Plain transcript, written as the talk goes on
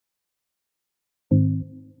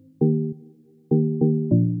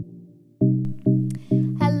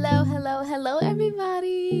Hello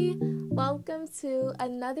everybody. Welcome to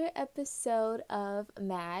another episode of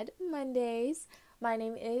Mad Mondays. My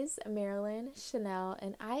name is Marilyn Chanel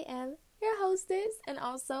and I am your hostess and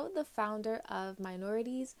also the founder of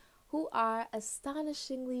Minorities Who Are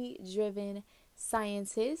Astonishingly Driven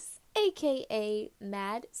Scientists, aka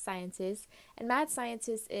Mad Scientists. And Mad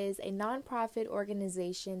Scientists is a nonprofit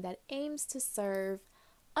organization that aims to serve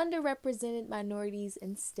underrepresented minorities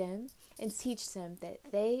in STEM and teach them that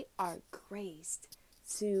they are graced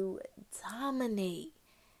to dominate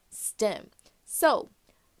STEM. So,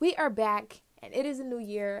 we are back and it is a new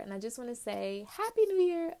year, and I just want to say Happy New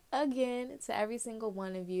Year again to every single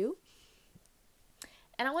one of you.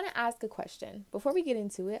 And I want to ask a question. Before we get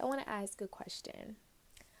into it, I want to ask a question.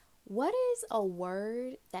 What is a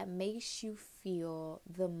word that makes you feel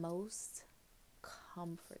the most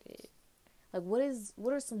comforted? Like,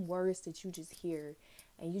 what are some words that you just hear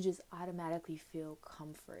and you just automatically feel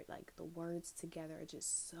comfort? Like, the words together are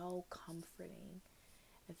just so comforting.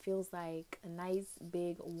 It feels like a nice,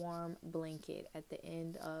 big, warm blanket at the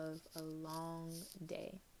end of a long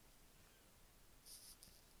day.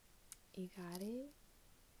 You got it?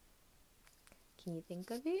 Can you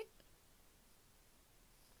think of it?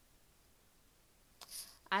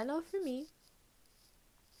 I know for me,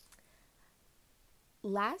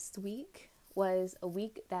 last week was a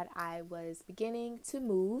week that I was beginning to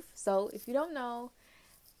move. So if you don't know,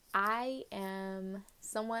 I'm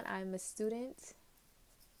a student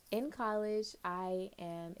in college. I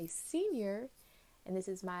am a senior and this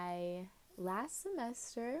is my last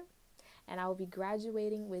semester, and I will be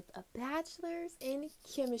graduating with a bachelor's in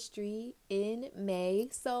chemistry in May.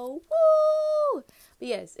 So woo! But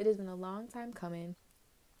yes, it has been a long time coming.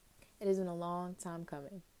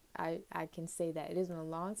 I can say that. It has been a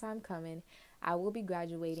long time coming. I will be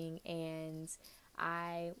graduating, and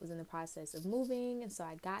I was in the process of moving, and so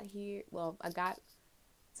I got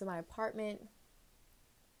to my apartment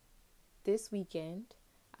this weekend.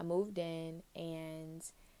 I moved in, and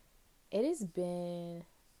it has been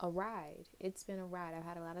a ride. It's been a ride. I've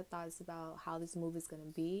had a lot of thoughts about how this move is going to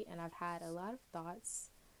be, and I've had a lot of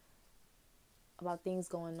thoughts about things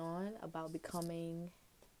going on, about becoming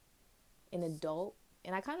an adult.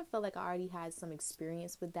 And I kind of felt like I already had some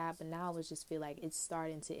experience with that, but now I just feel like it's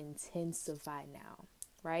starting to intensify now,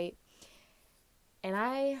 right? And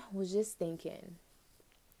I was just thinking,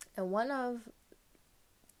 and one of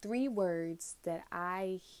 3 words that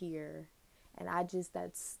I hear, and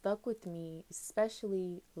that stuck with me,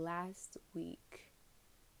 especially last week,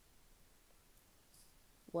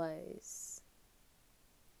 was,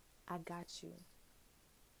 I got you.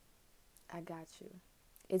 I got you.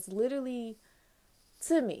 It's literally,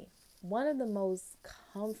 to me, one of the most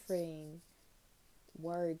comforting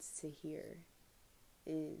words to hear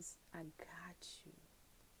is, I got you.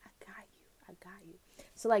 I got you. I got you.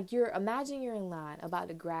 So like, imagine you're in line about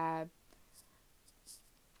to grab,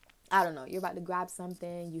 you're about to grab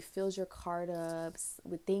something. You fill your cart up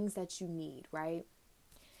with things that you need, right?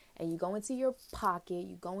 And you go into your pocket,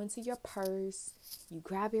 you go into your purse, you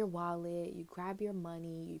grab your wallet, you grab your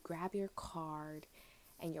money, you grab your card,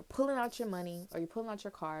 and you're pulling out your money or you're pulling out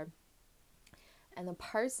your card, and the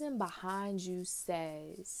person behind you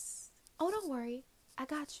says, "Oh, don't worry, I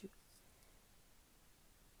got you."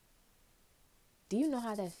 Do you know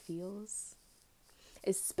how that feels?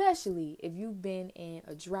 Especially if you've been in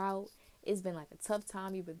a drought, it's been like a tough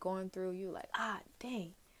time you've been going through. You're like,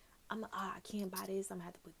 dang, I can't buy this. I'm gonna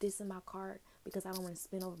have to put this in my cart because I don't want to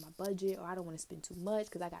spend over my budget, or I don't want to spend too much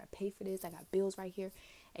because I gotta pay for this. I got bills right here.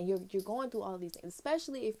 And you're going through all these things,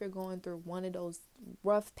 especially if you're going through one of those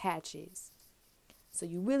rough patches. So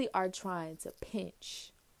you really are trying to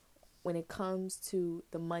pinch when it comes to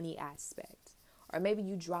the money aspect. Or maybe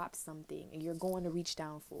you drop something and you're going to reach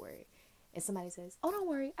down for it, and somebody says, "Oh, don't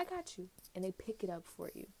worry, I got you." And they pick it up for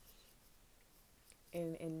you.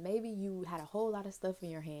 And maybe you had a whole lot of stuff in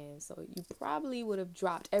your hands, so you probably would have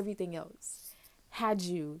dropped everything else had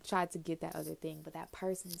you tried to get that other thing. But that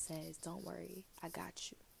person says, "Don't worry, I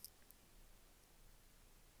got you."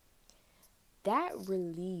 That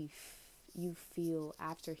relief you feel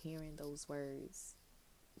after hearing those words,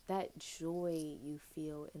 that joy you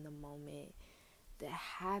feel in the moment, the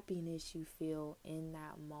happiness you feel in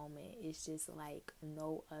that moment is just like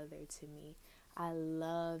no other to me. I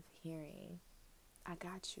love hearing, "I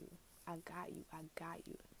got you, I got you, I got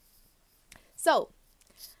you." So,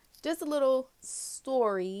 just a little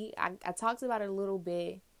story. I talked about it a little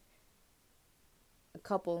bit a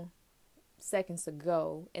couple seconds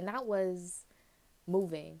ago, and that was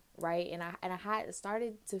moving, right? And I had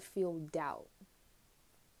started to feel doubt.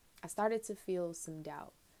 I started to feel some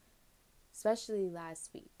doubt, especially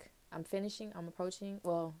last week. I'm approaching,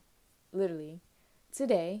 well, literally,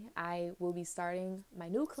 today I will be starting my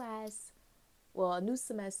new class, well, a new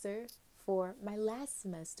semester for my last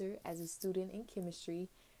semester as a student in chemistry.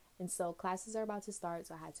 And so classes are about to start,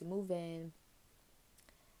 so I had to move in.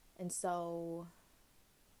 And so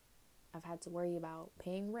I've had to worry about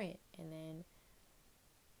paying rent and then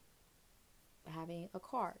having a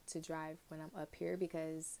car to drive when I'm up here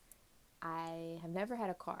because I have never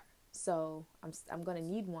had a car. So I'm going to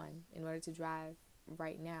need one in order to drive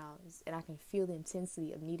right now. And I can feel the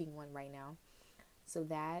intensity of needing one right now. So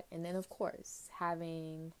that, and then of course,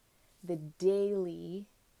 having the daily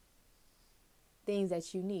things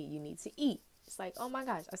that you need. You need to eat. It's like, oh my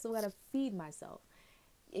gosh, I still got to feed myself.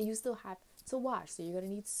 And you still have to wash. So you're going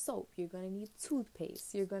to need soap. You're going to need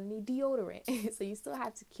toothpaste. You're going to need deodorant. So you still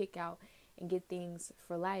have to kick out and get things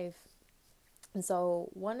for life. And so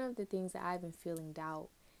one of the things that I've been feeling doubt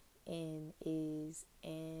in is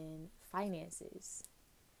in finances.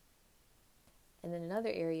 And then another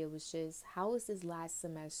area was just, how is this last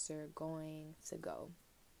semester going to go?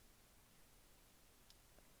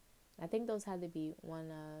 I think those had to be one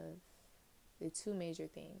of the two major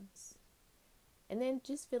things. And then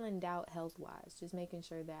just feeling doubt health-wise, just making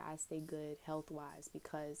sure that I stay good health-wise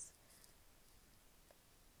because,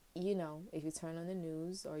 you know, if you turn on the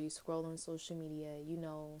news or you scroll on social media, you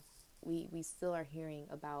know, we still are hearing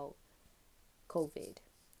about COVID.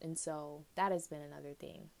 And so that has been another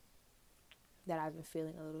thing that I've been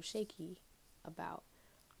feeling a little shaky about.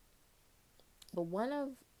 But one of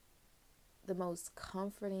the most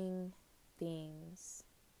comforting things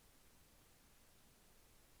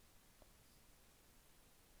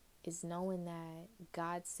is knowing that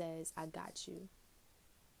God says, I got you.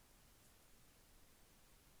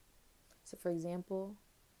 So for example,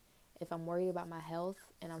 if I'm worried about my health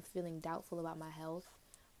and I'm feeling doubtful about my health,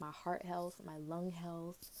 my heart health, my lung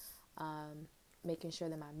health, making sure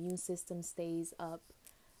that my immune system stays up,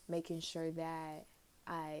 making sure that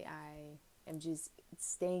I am just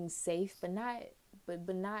staying safe, but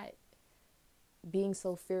not being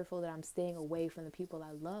so fearful that I'm staying away from the people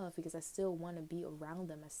I love because I still want to be around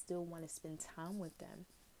them. I still want to spend time with them.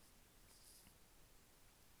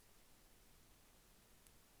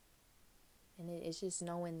 And it's just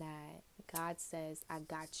knowing that God says, I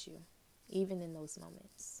got you, even in those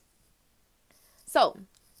moments. So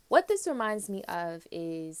what this reminds me of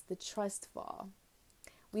is the trust fall.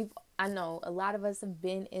 I know a lot of us have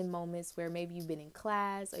been in moments where maybe you've been in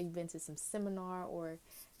class or you've been to some seminar or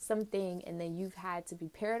something, and then you've had to be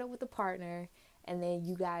paired up with a partner, and then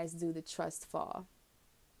you guys do the trust fall.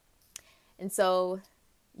 And so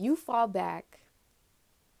you fall back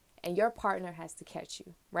and your partner has to catch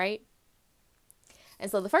you, right? And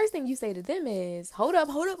so the first thing you say to them is, hold up.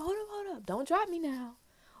 Don't drop me now.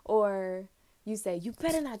 Or you say, you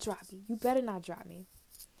better not drop me.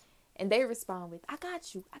 And they respond with, I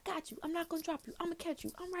got you. I'm not going to drop you. I'm going to catch you.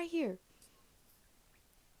 I'm right here.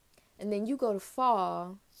 And then you go to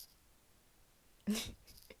fall.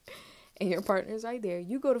 And your partner's right there.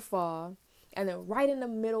 You go to fall. And then right in the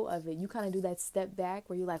middle of it, you kind of do that step back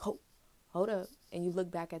where you're like, hold up. And you look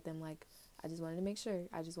back at them like, I just wanted to make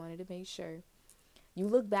sure. You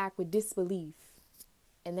look back with disbelief.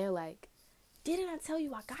 And they're like, didn't I tell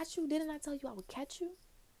you I got you? Didn't I tell you I would catch you?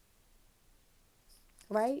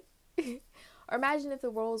 Right? Or imagine if the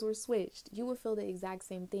roles were switched. You would feel the exact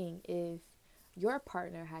same thing if your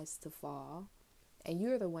partner has to fall and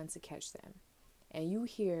you're the one to catch them. And you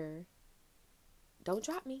hear, don't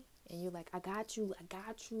drop me. And you're like, I got you.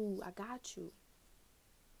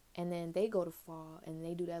 And then they go to fall and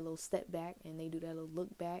they do that little step back and they do that little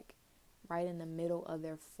look back right in the middle of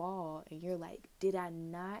their fall. And you're like, did I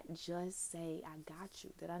not just say I got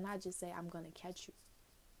you? Did I not just say I'm going to catch you?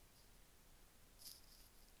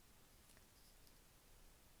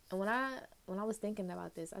 And when I was thinking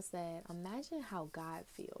about this, I said, imagine how God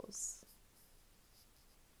feels.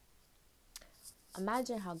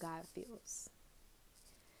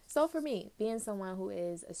 So for me, being someone who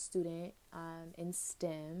is a student in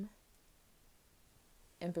STEM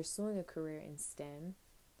and pursuing a career in STEM,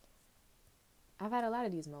 I've had a lot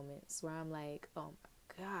of these moments where I'm like, oh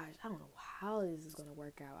my gosh, I don't know how this is going to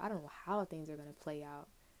work out. I don't know how things are going to play out.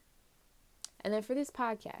 And then for this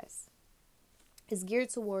podcast, it's geared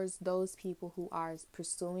towards those people who are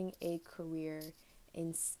pursuing a career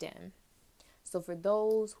in STEM. So for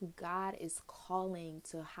those who God is calling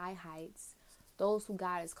to high heights, those who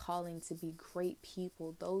God is calling to be great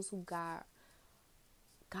people, those who God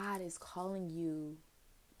is calling you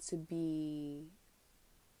to be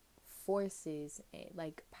forces,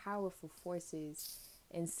 like powerful forces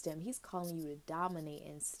in STEM. He's calling you to dominate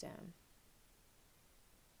in STEM.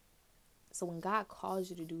 So when God calls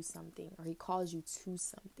you to do something, or he calls you to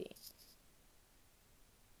something,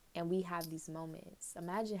 and we have these moments,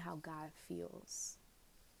 imagine how God feels.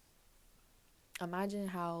 Imagine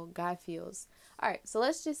how God feels. All right, so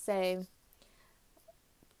let's just say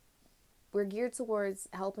we're geared towards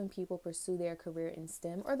helping people pursue their career in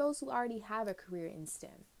STEM, or those who already have a career in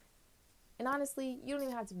STEM. And honestly, you don't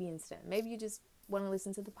even have to be in STEM. Maybe you just want to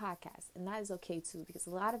listen to the podcast, and that is okay too, because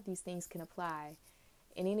a lot of these things can apply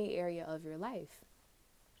in any area of your life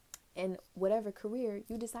and whatever career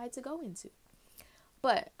you decide to go into.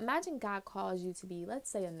 But imagine God calls you to be, let's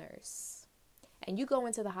say, a nurse, and you go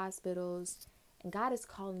into the hospitals, and God is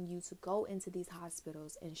calling you to go into these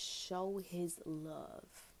hospitals and show his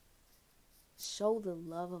love. Show the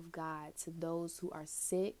love of God to those who are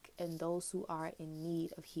sick and those who are in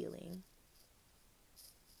need of healing.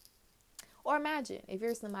 Or imagine if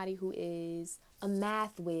you're somebody who is a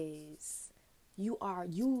math whiz. You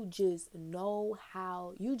just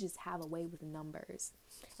have a way with numbers.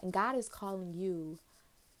 And God is calling you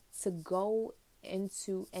to go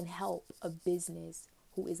into and help a business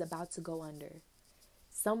who is about to go under.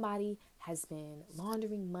 Somebody has been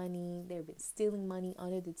laundering money. They've been stealing money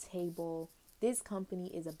under the table. This company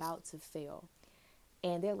is about to fail.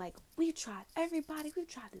 And they're like, we've tried everybody. We've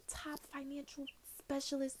tried the top financial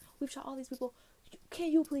specialists. We've tried all these people.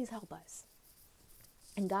 Can you please help us?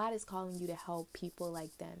 And God is calling you to help people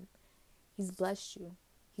like them. He's blessed you.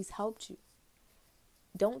 He's helped you.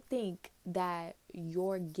 Don't think that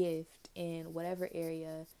your gift in whatever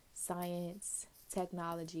area, science,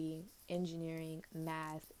 technology, engineering,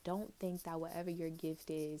 math, don't think that whatever your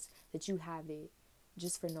gift is, that you have it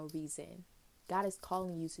just for no reason. God is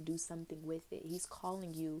calling you to do something with it. He's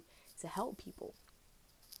calling you to help people.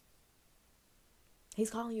 He's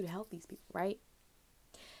calling you to help these people, right?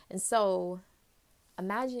 And so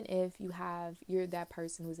imagine if you're that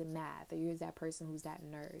person who's in math, or you're that person who's that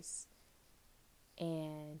nurse,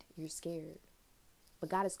 and you're scared. But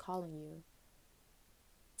God is calling you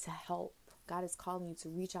to help. God is calling you to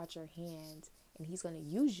reach out your hand, and he's going to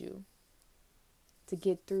use you to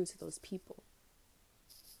get through to those people.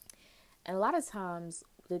 And a lot of times,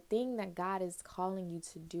 the thing that God is calling you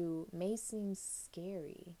to do may seem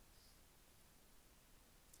scary.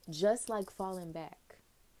 Just like falling back.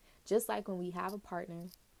 Just like when we have a partner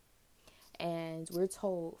and we're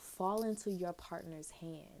told, fall into your partner's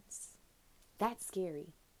hands. That's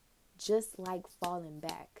scary. Just like falling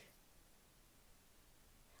back.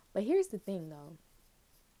 But here's the thing though.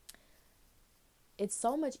 It's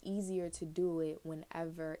so much easier to do it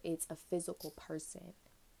whenever it's a physical person,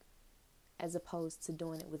 as opposed to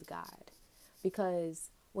doing it with God. Because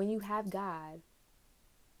when you have God,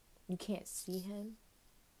 you can't see him.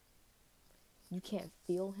 You can't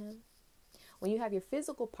feel him. When you have your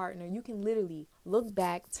physical partner, you can literally look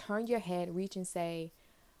back, turn your head, reach and say,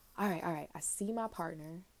 all right, I see my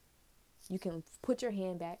partner. You can put your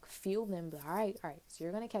hand back, feel them. All right, so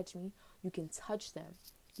you're going to catch me. You can touch them.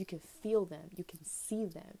 You can feel them. You can see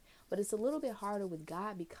them. But it's a little bit harder with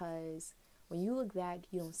God, because when you look back,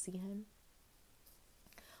 you don't see him.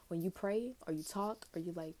 When you pray or you talk or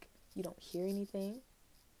you don't hear anything.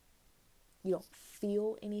 You don't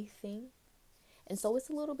feel anything. And so it's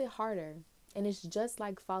a little bit harder. And it's just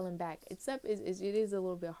like falling back. Except it is a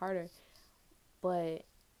little bit harder. But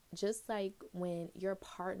just like when your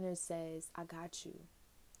partner says, I got you.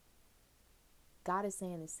 God is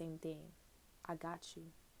saying the same thing. I got you.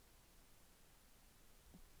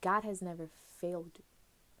 God has never failed.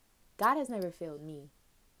 God has never failed me.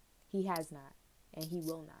 He has not. And he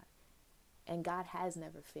will not. And God has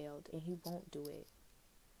never failed. And he won't do it.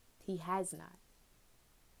 He has not.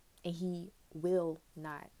 And he will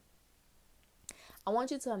not. I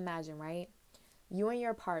want you to imagine, right? You and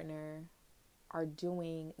your partner are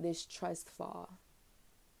doing this trust fall.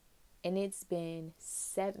 And it's been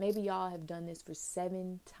maybe y'all have done this for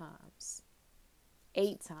 7 times,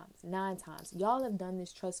 8 times, 9 times. Y'all have done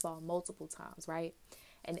this trust fall multiple times, right?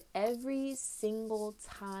 And every single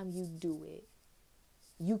time you do it,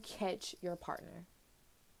 you catch your partner.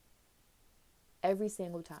 Every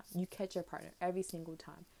single time. You catch your partner every single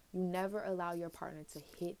time. You never allow your partner to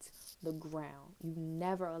hit the ground. You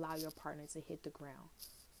never allow your partner to hit the ground.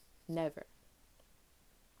 Never.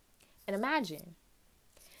 And imagine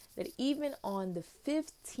that even on the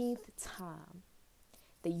 15th time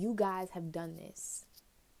that you guys have done this,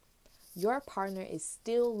 your partner is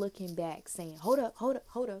still looking back saying, hold up.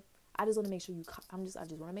 I just want to make sure I just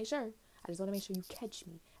want to make sure. I just want to make sure you catch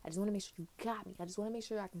me. I just want to make sure you got me. I just want to make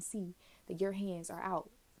sure I can see that your hands are out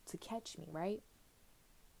to catch me, right?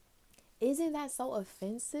 Isn't that so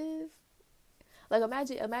offensive? Like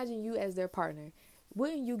imagine you as their partner.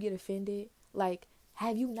 wouldn't you get offended? Like,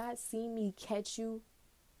 have you not seen me catch you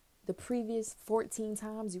the previous 14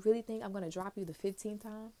 times? You really think I'm going to drop you the 15th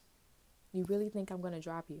time? You really think I'm going to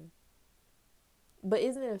drop you? But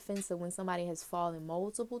isn't it offensive when somebody has fallen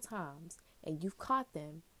multiple times and you've caught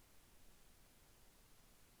them?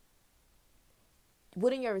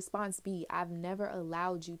 Wouldn't your response be, I've never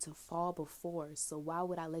allowed you to fall before, so why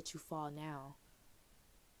would I let you fall now?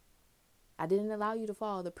 I didn't allow you to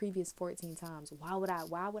fall the previous 14 times. Why would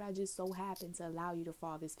I just so happen to allow you to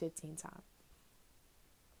fall this 15th time?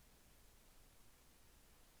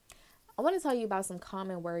 I want to tell you about some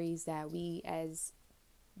common worries that we, as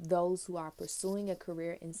those who are pursuing a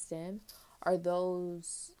career in STEM, or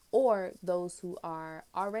those who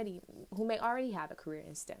may already have a career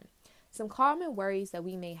in STEM. Some common worries that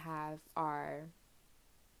we may have are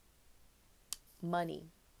money,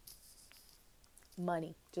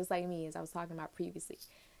 just like me, as I was talking about previously.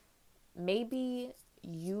 Maybe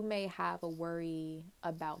you may have a worry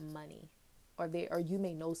about money, or you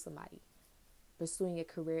may know somebody pursuing a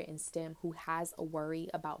career in STEM who has a worry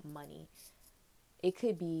about money. It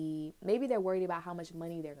could be, maybe they're worried about how much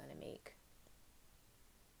money they're going to make.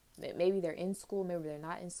 Maybe they're in school, maybe they're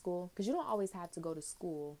not in school, because you don't always have to go to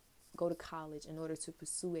college in order to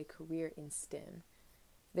pursue a career in STEM.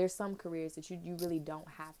 There's some careers that you really don't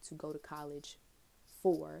have to go to college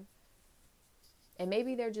for. And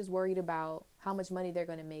maybe they're just worried about how much money they're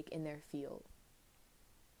going to make in their field.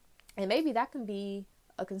 And maybe that can be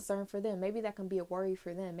a concern for them. Maybe that can be a worry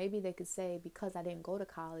for them. Maybe they could say, because I didn't go to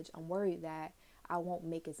college, I'm worried that I won't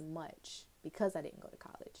make as much because I didn't go to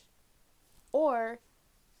college. Or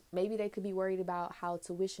maybe they could be worried about how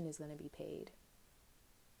tuition is going to be paid.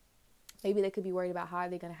 Maybe they could be worried about how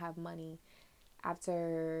they're going to have money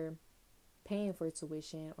after paying for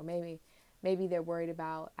tuition. Or maybe they're worried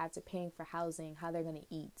about, after paying for housing, how they're going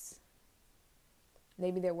to eat.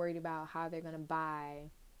 Maybe they're worried about how they're going to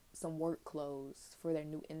buy some work clothes for their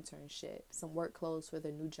new internship, some work clothes for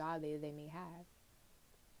the new job they may have.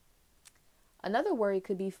 Another worry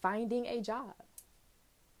could be finding a job.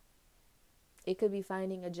 It could be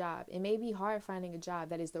finding a job. It may be hard finding a job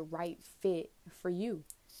that is the right fit for you.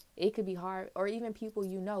 It could be hard, or even people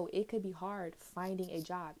you know, it could be hard finding a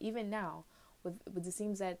job. Even now, with it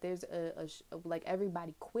seems that there's like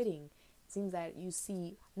everybody quitting. It seems that you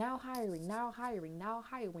see now hiring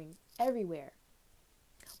everywhere.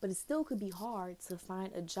 But it still could be hard to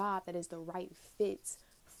find a job that is the right fit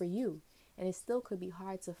for you. And it still could be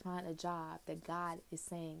hard to find a job that God is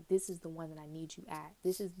saying, this is the one that I need you at.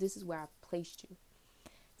 This is where I've placed you.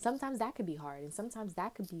 Sometimes that could be hard. And sometimes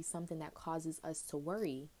that could be something that causes us to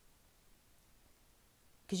worry.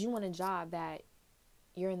 Because you want a job that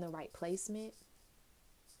you're in the right placement,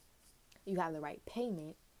 you have the right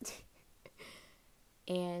payment,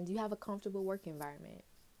 and you have a comfortable work environment.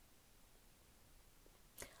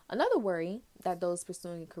 Another worry that those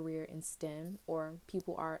pursuing a career in STEM, or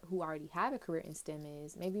people who already have a career in STEM,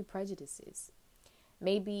 is maybe prejudices.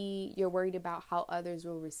 Maybe you're worried about how others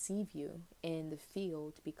will receive you in the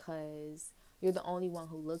field because you're the only one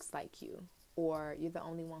who looks like you, or you're the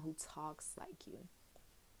only one who talks like you.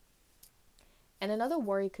 And another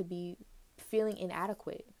worry could be feeling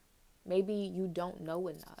inadequate. Maybe you don't know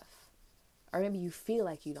enough, or maybe you feel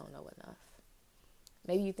like you don't know enough.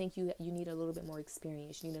 Maybe you think you need a little bit more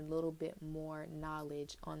experience. You need a little bit more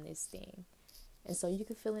knowledge on this thing. And so you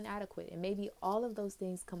could feel inadequate. And maybe all of those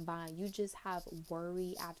things combined, you just have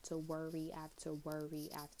worry after worry after worry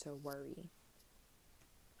after worry.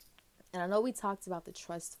 And I know we talked about the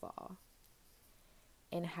trust fall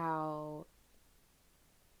and how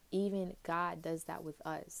even God does that with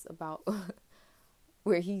us, about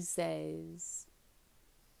where he says,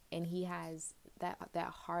 and he has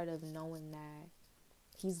that heart of knowing that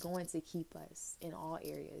he's going to keep us in all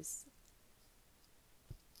areas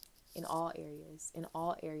of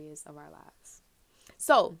our lives.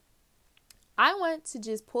 So I want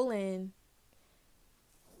to pull in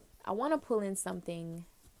something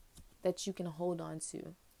that you can hold on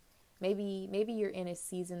to. Maybe you're in a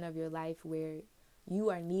season of your life where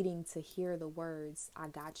you are needing to hear the words, I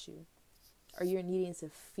got you. Or you're needing to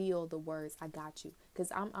feel the words, I got you.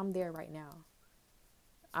 Because I'm there right now.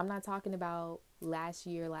 I'm not talking about last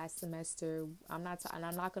semester. I'm not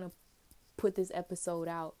going to put this episode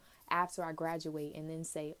out after I graduate and then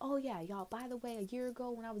say, oh yeah, y'all, by the way, a year ago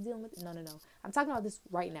when I was dealing with it. No. I'm talking about this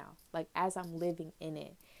right now, like as I'm living in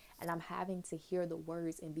it, and I'm having to hear the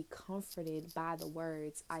words and be comforted by the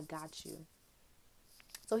words, I got you.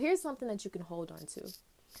 So here's something that you can hold on to.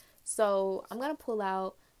 So I'm going to pull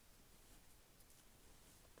out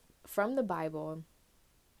from the Bible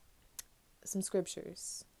some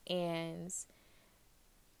scriptures, and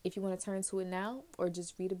if you want to turn to it now or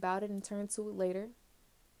just read about it and turn to it later,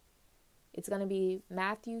 it's going to be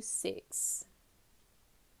Matthew 6.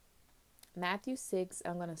 Matthew 6,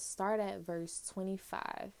 I'm going to start at verse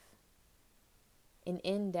 25 and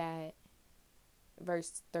end at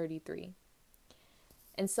verse 33.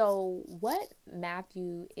 And so what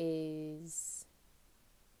Matthew is...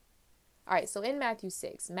 All right, so in Matthew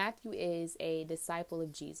 6, Matthew is a disciple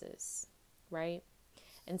of Jesus, right?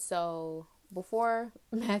 And so before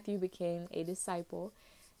Matthew became a disciple,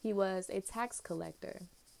 he was a tax collector.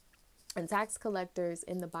 And tax collectors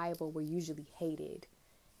in the Bible were usually hated.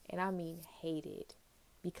 And I mean hated,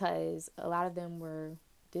 because a lot of them were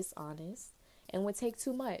dishonest and would take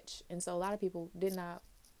too much. And so a lot of people did not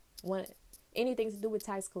want anything to do with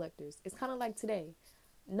tax collectors. It's kind of like today.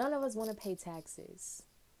 None of us want to pay taxes.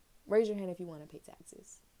 Raise your hand if you want to pay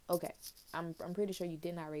taxes. Okay, I'm pretty sure you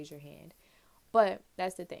did not raise your hand. But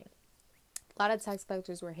that's the thing. A lot of tax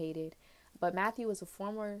collectors were hated. But Matthew was a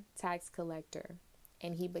former tax collector,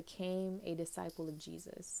 and he became a disciple of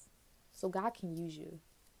Jesus. So God can use you,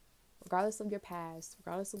 regardless of your past,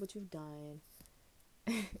 regardless of what you've done,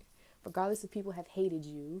 regardless if people have hated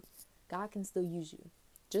you. God can still use you,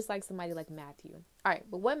 just like somebody like Matthew. All right,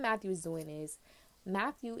 but what Matthew is doing is,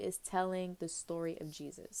 Matthew is telling the story of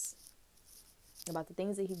Jesus, about the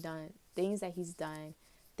things that he's done, things that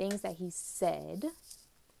he said.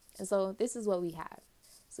 And so this is what we have.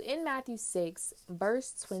 So in Matthew 6,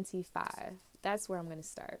 verse 25, that's where I'm going to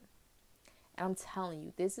start. And I'm telling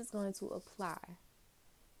you, this is going to apply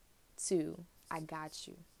to I got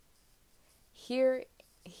you. Hear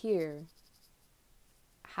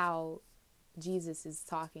how Jesus is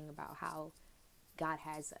talking about how God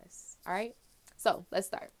has us. All right? So let's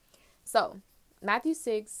start. So Matthew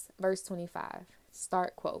 6, verse 25,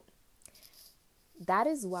 start quote. That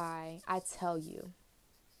is why I tell you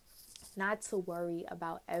not to worry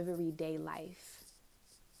about everyday life,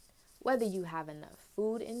 whether you have enough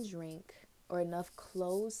food and drink or enough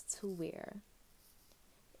clothes to wear.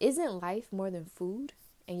 Isn't life more than food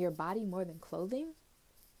and your body more than clothing?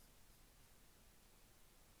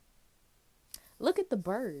 Look at the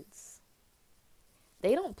birds.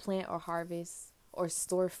 They don't plant or harvest or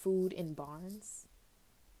store food in barns,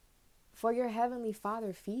 for your heavenly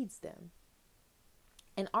Father feeds them.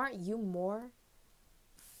 And aren't you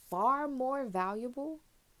far more valuable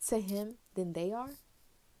to Him than they are?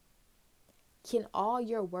 Can all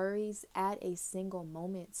your worries add a single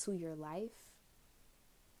moment to your life?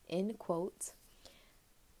 End quote.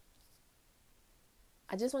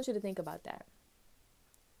 I just want you to think about that.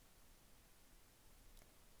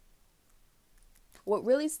 What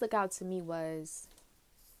really stuck out to me was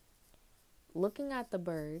looking at the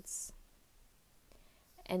birds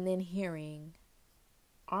and then hearing,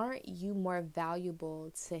 aren't you more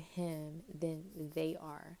valuable to Him than they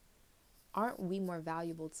are? Aren't we more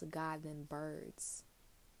valuable to God than birds?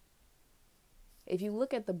 If you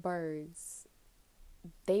look at the birds,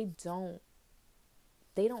 you don't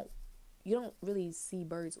really see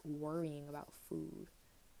birds worrying about food.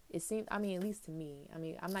 It seems, at least to me,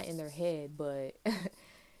 I'm not in their head, but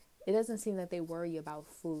it doesn't seem that they worry about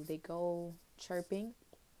food. They go chirping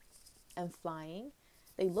and flying.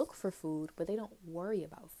 They look for food, but they don't worry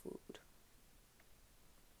about food.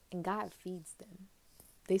 And God feeds them.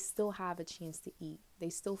 They still have a chance to eat. They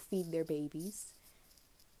still feed their babies.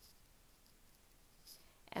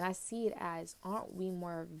 And I see it as, aren't we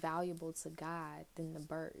more valuable to God than the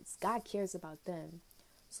birds? God cares about them.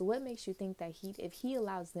 So what makes you think that if He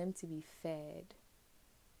allows them to be fed,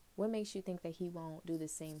 what makes you think that He won't do the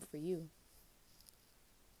same for you?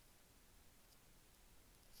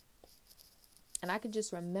 And I could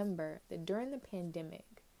just remember that during the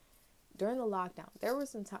pandemic, during the lockdown, there was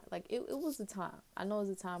some time, it was a time. I know it was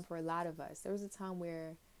a time for a lot of us. There was a time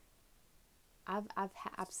where I've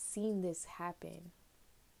seen this happen.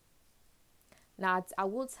 Now, I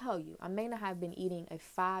will tell you, I may not have been eating a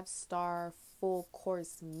 5-star full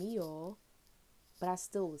course meal, but I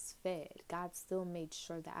still was fed. God still made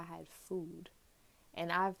sure that I had food.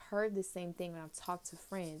 And I've heard the same thing when I've talked to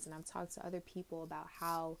friends and I've talked to other people about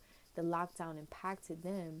how the lockdown impacted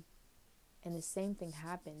them. And the same thing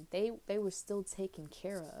happened. They were still taken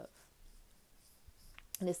care of.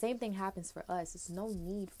 And the same thing happens for us. There's no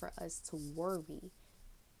need for us to worry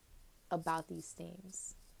about these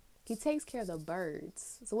things. He takes care of the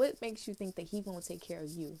birds. So what makes you think that He won't take care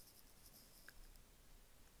of you?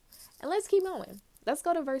 And let's keep going. Let's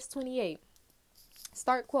go to verse 28.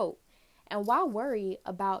 Start quote. And why worry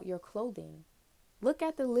about your clothing? Look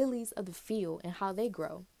at the lilies of the field and how they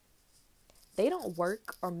grow. They don't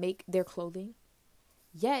work or make their clothing.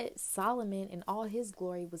 Yet Solomon in all his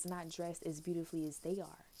glory was not dressed as beautifully as they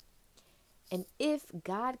are. And if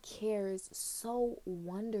God cares so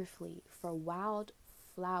wonderfully for wild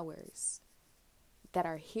flowers that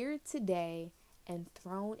are here today and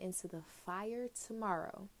thrown into the fire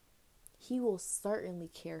tomorrow, He will certainly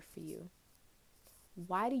care for you.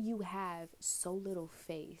 Why do you have so little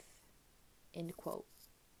faith? End quote.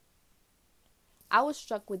 I was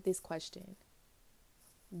struck with this question.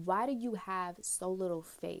 Why do you have so little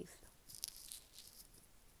faith?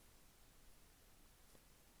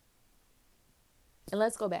 And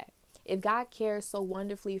let's go back. If God cares so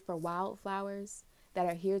wonderfully for wildflowers that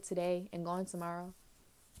are here today and gone tomorrow,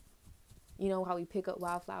 you know how we pick up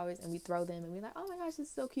wildflowers and we throw them and we're like, oh my gosh, this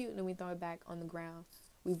is so cute. And then we throw it back on the ground.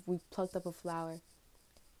 We've plucked up a flower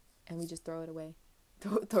and we just throw it away,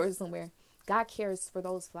 throw it somewhere. God cares for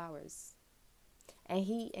those flowers. And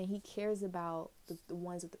he cares about the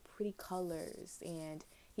ones with the pretty colors, and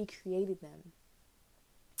He created them.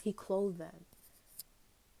 He clothed them.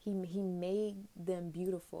 He made them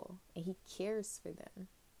beautiful, and He cares for them.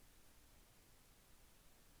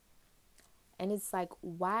 And it's like,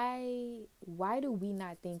 why do we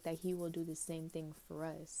not think that He will do the same thing for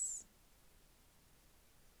us?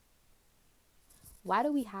 Why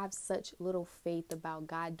do we have such little faith about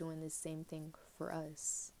God doing the same thing for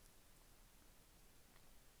us?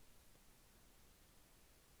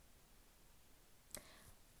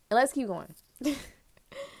 And let's keep going.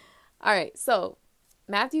 All right, so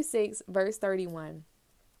Matthew 6, verse 31.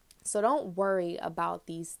 So don't worry about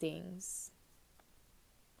these things,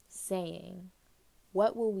 saying,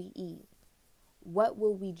 what will we eat? What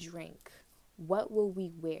will we drink? What will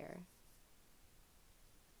we wear?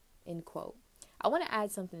 End quote. I want to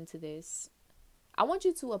add something to this. I want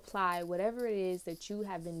you to apply whatever it is that you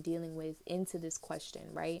have been dealing with into this question,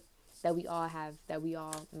 right? That we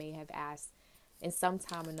all may have asked in some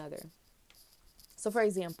time or another. So for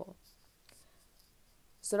example,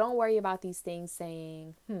 so don't worry about these things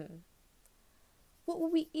saying, what will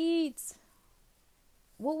we eat?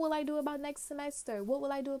 What will I do about next semester? What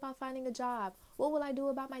will I do about finding a job? What will I do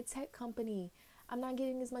about my tech company? I'm not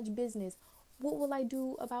getting as much business. What will I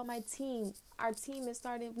do about my team? Our team is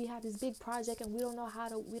starting, we have this big project and we don't know how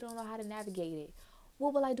to navigate it.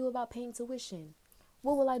 What will I do about paying tuition?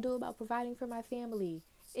 What will I do about providing for my family?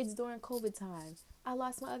 It's during COVID time. I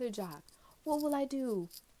lost my other job. What will I do?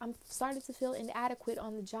 I'm starting to feel inadequate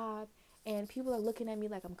on the job, and people are looking at me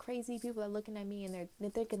like I'm crazy. People are looking at me and they're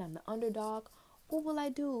thinking I'm the underdog. What will I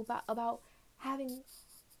do about having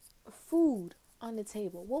food on the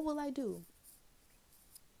table? What will I do?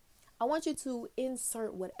 I want you to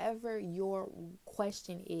insert whatever your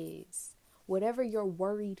question is, whatever your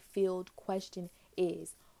worried-filled question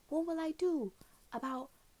is. What will I do about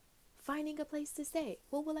finding a place to stay?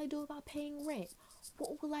 What will I do about paying rent?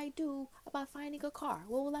 What will I do about finding a car?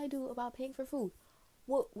 What will I do about paying for food?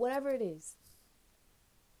 Whatever it is.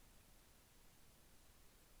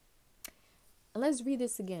 And let's read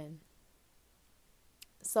this again.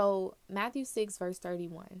 So Matthew 6, verse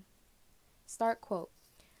 31. Start quote.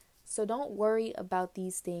 So don't worry about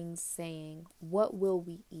these things saying, what will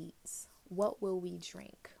we eat? What will we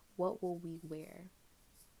drink? What will we wear?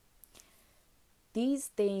 These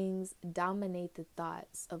things dominate the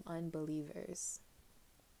thoughts of unbelievers.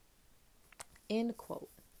 End quote.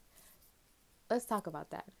 Let's talk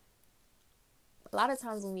about that. A lot of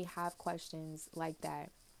times when we have questions like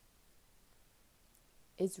that,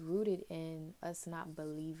 it's rooted in us not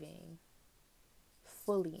believing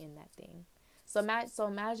fully in that thing. So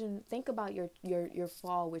imagine, think about your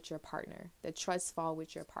fall with your partner, the trust fall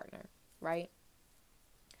with your partner, right?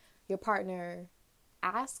 Your partner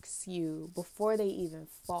asks you before they even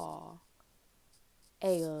fall,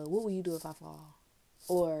 hey, what will you do if I fall?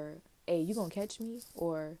 Or, hey, you gonna catch me?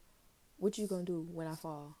 Or, what you gonna do when I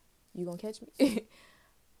fall? You gonna catch me?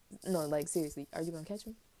 No, like seriously, are you gonna catch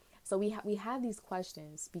me? So we have these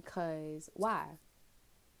questions because why?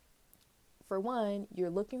 For one, you're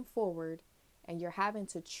looking forward and you're having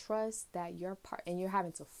to trust that and you're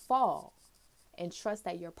having to fall and trust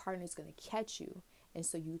that your partner is going to catch you. And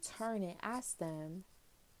so you turn and ask them,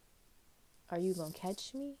 are you going to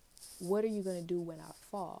catch me? What are you going to do when I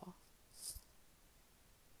fall?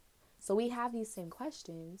 So we have these same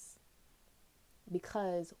questions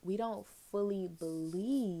because we don't fully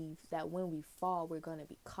believe that when we fall, we're going to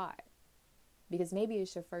be caught. Because maybe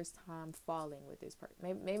it's your first time falling with this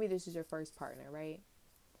person. Maybe this is your first partner, right?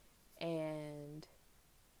 And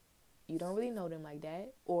you don't really know them like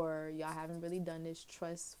that. Or y'all haven't really done this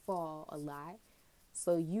trust fall a lot.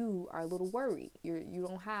 So you are a little worried. You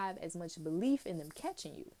don't have as much belief in them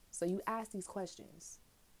catching you. So you ask these questions.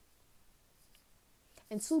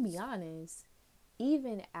 And to be honest,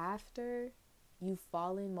 even after you've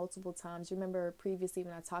fallen multiple times. You remember previously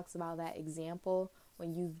when I talked about that example,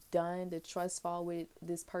 when you've done the trust fall with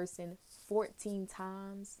this person 14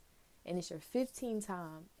 times and it's your 15th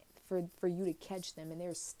time for you to catch them, and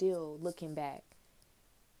they're still looking back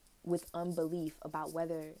with unbelief about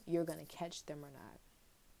whether you're going to catch them or not.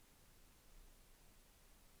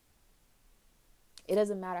 It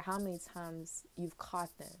doesn't matter how many times you've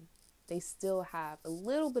caught them. They still have a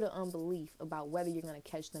little bit of unbelief about whether you're going to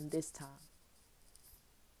catch them this time.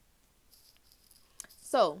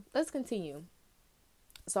 So let's continue.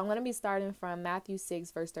 So I'm going to be starting from Matthew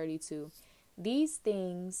 6, verse 32. These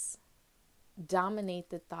things dominate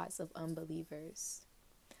the thoughts of unbelievers,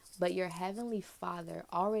 but your heavenly Father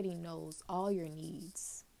already knows all your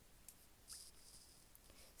needs.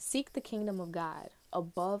 Seek the kingdom of God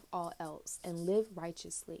above all else and live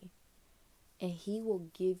righteously, and He will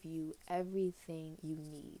give you everything you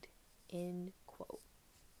need. End quote.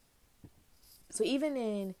 So even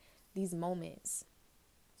in these moments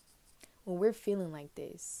when we're feeling like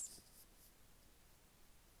this,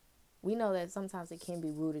 we know that sometimes it can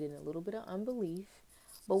be rooted in a little bit of unbelief.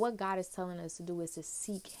 But what God is telling us to do is to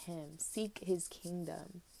seek Him, seek His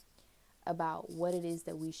kingdom, about what it is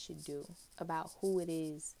that we should do, about who it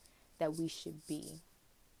is that we should be.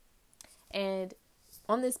 And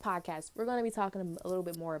on this podcast, we're going to be talking a little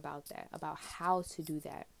bit more about that, about how to do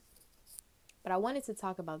that. But I wanted to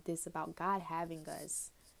talk about this, about God having us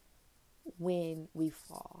when we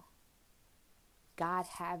fall. God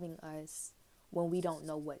having us when we don't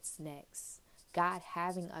know what's next. God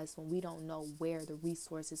having us when we don't know where the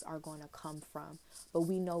resources are going to come from, but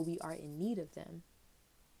we know we are in need of them.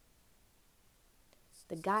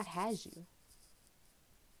 That God has you.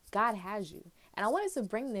 God has you. And I wanted to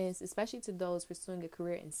bring this, especially to those pursuing a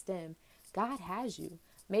career in STEM. God has you.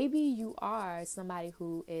 Maybe you are somebody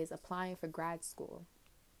who is applying for grad school.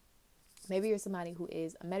 Maybe you're somebody who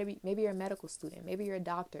is maybe you're a medical student. Maybe you're a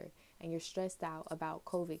doctor and you're stressed out about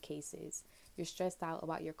COVID cases. You're stressed out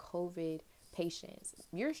about your COVID patients.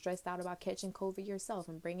 You're stressed out about catching COVID yourself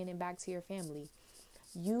and bringing it back to your family.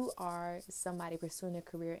 You are somebody pursuing a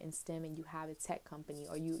career in STEM and you have a tech company,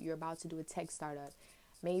 or you're about to do a tech startup.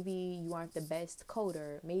 Maybe you aren't the best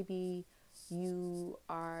coder. Maybe you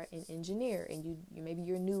are an engineer and maybe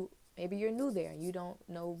you're new there and you don't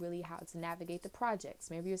know really how to navigate the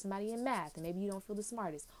projects. Maybe you're somebody in math and maybe you don't feel the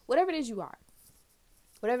smartest. Whatever it is you are,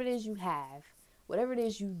 whatever it is you have, whatever it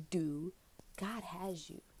is you do, God has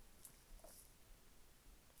you.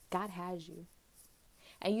 God has you.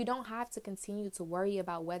 And you don't have to continue to worry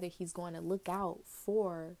about whether He's going to look out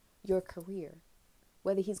for your career,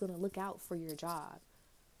 whether He's going to look out for your job,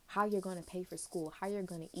 how you're going to pay for school, how you're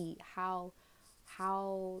going to eat, how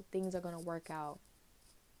things are going to work out,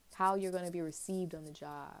 how you're going to be received on the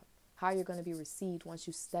job, how you're going to be received once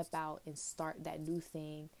you step out and start that new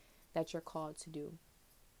thing that you're called to do.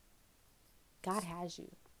 God has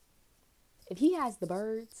you. If He has the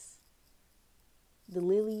birds, the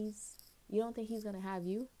lilies, you don't think He's going to have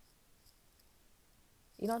you?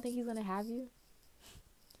 You don't think He's going to have you?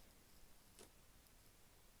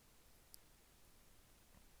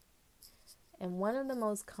 And one of the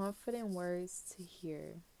most comforting words to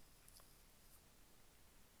hear,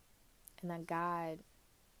 and that God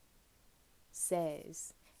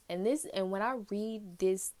says, and when I read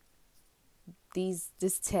this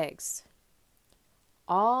text,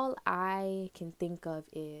 all I can think of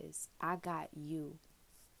is, I got you.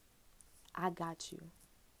 I got you.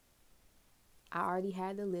 I already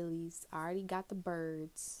had the lilies. I already got the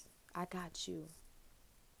birds. I got you.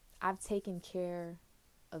 I've taken care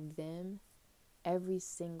of them every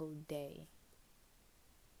single day.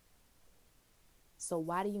 So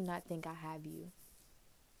why do you not think I have you?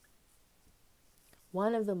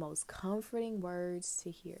 One of the most comforting words to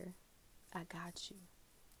hear. I got you.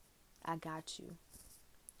 I got you.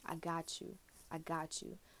 I got you. I got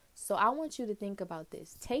you. So I want you to think about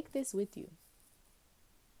this. Take this with you.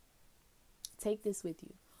 Take this with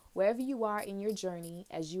you. Wherever you are in your journey,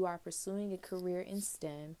 as you are pursuing a career in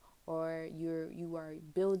STEM, or you are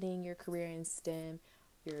building your career in STEM,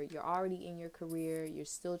 you're already in your career, you're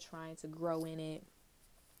still trying to grow in it.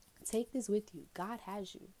 Take this with you. God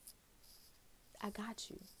has you. I got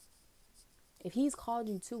you. If He's called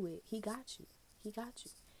you to it, He got you. He got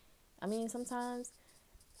you. I mean, sometimes,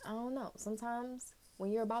 I don't know, sometimes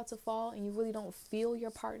when you're about to fall and you really don't feel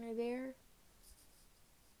your partner there,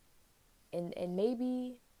 and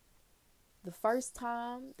maybe the first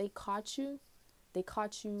time they caught you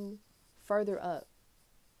further up.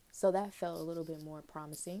 So that felt a little bit more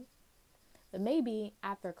promising. But maybe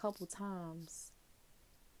after a couple times,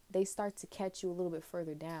 they start to catch you a little bit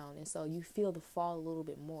further down. And so you feel the fall a little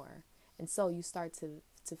bit more. And so you start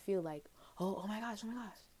to feel like, oh my gosh,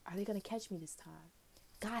 are they going to catch me this time?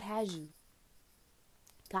 God has you.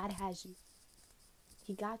 God has you.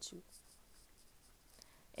 He got you.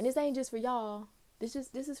 And this ain't just for y'all. This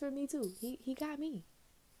is for me too. He got me.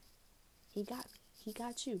 He got me. He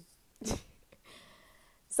got you.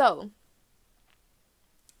 So,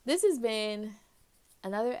 this has been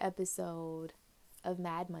another episode of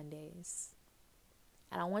Mad Mondays.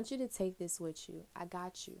 And I want you to take this with you. I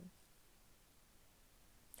got you.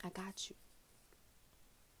 I got you.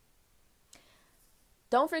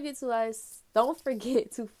 Don't forget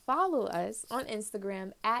to follow us on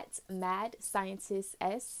Instagram at Mad Scientist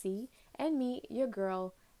SC, and me, your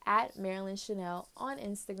girl, at Marilyn Chanel on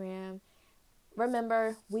Instagram.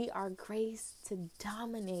 Remember, we are graced to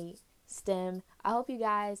dominate STEM. I hope you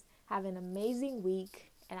guys have an amazing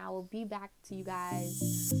week, and I will be back to you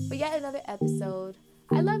guys for yet another episode.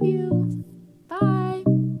 I love you. Bye.